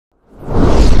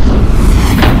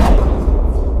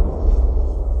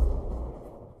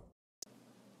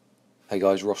Hey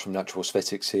guys, Ross from Natural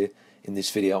Aesthetics here. In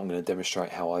this video I'm going to demonstrate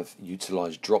how I've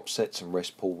utilised drop sets and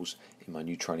rest pulls in my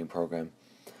new training program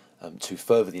to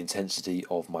further the intensity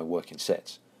of my working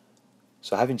sets.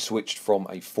 So having switched from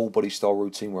a full body style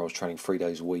routine where I was training 3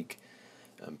 days a week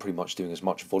and pretty much doing as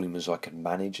much volume as I could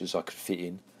manage, as I could fit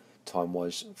in time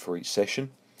wise for each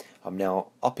session, I'm now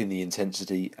upping the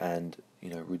intensity and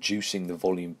reducing the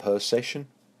volume per session,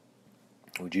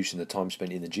 reducing the time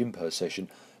spent in the gym per session,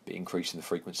 but increasing the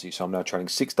frequency. So I'm now training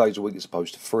 6 days a week as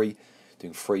opposed to 3,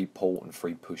 doing 3 pull and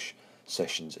 3 push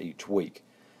sessions each week.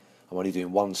 I'm only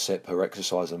doing 1 set per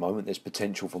exercise at the moment. There's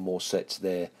potential for more sets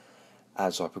there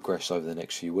as I progress over the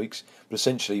next few weeks, but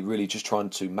essentially really just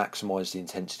trying to maximise the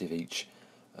intensity of each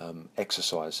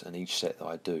exercise and each set that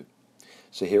I do.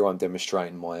 So here I'm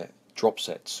demonstrating my drop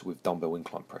sets with dumbbell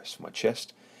incline press for my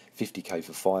chest, 50k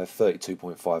for 5,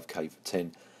 32.5k for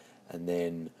 10, and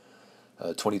then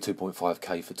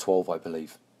 22.5k for 12, I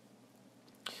believe.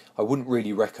 I wouldn't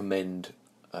really recommend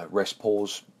rest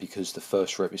pause because the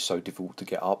first rep is so difficult to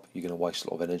get up. You're going to waste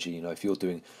a lot of energy. If you're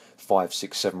doing 5,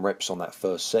 6, 7 reps on that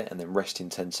first set and then resting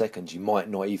 10 seconds, you might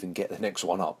not even get the next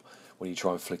one up when you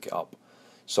try and flick it up.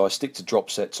 So I stick to drop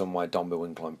sets on my dumbbell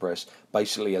incline press,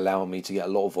 basically allowing me to get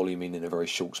a lot of volume in a very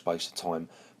short space of time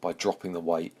by dropping the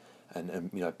weight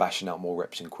and bashing out more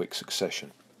reps in quick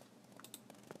succession.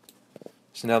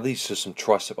 So now these are some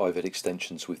tricep overhead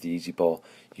extensions with the Easy Bar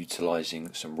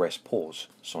utilising some rest pause.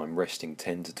 So I'm resting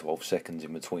 10 to 12 seconds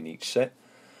in between each set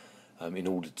in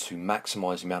order to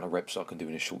maximise the amount of reps I can do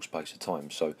in a short space of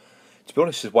time. So to be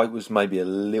honest, his weight was maybe a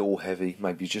little heavy,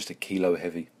 maybe just a kilo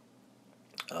heavy.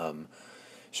 So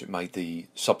it made the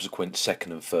subsequent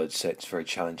second and third sets very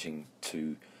challenging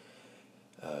to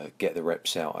get the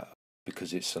reps out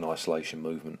because it's an isolation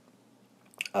movement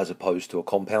as opposed to a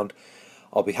compound.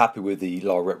 I'll be happy with the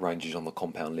lower rep ranges on the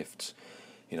compound lifts.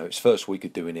 It's first week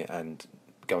of doing it, and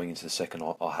going into the second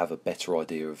I'll have a better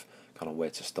idea of kind of where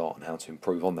to start and how to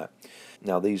improve on that.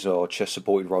 Now these are chest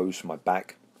supported rows for my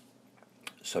back,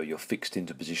 so you're fixed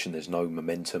into position, there's no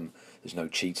momentum, there's no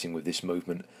cheating with this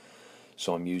movement.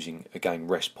 So I'm using, again,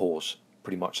 rest pause,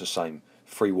 pretty much the same,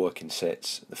 3 working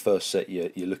sets. The first set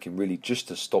you're looking really just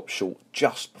to stop short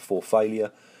just before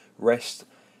failure, rest,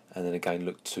 and then again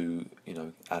look to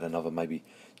add another maybe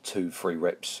 2-3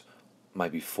 reps,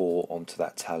 maybe 4 onto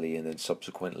that tally, and then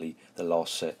subsequently the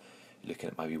last set you're looking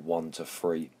at maybe 1 to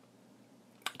 3.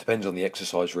 Depends on the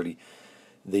exercise really.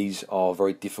 These are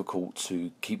very difficult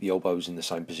to keep the elbows in the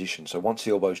same position, so once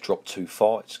the elbows drop too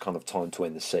far it's kind of time to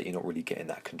end the set. You're not really getting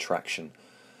that contraction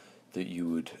that you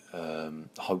would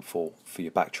hope for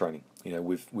your back training.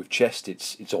 With chest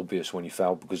it's obvious when you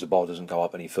fail because the bar doesn't go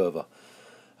up any further.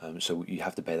 So you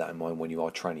have to bear that in mind when you are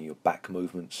training your back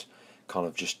movements. Kind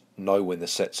of just know when the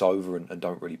set's over and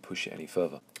don't really push it any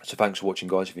further. So thanks for watching,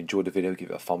 guys. If you enjoyed the video,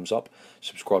 give it a thumbs up.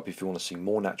 Subscribe if you want to see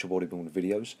more natural bodybuilding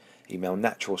videos. Email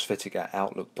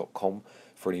naturalaesthetic@outlook.com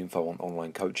for any info on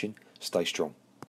online coaching. Stay strong.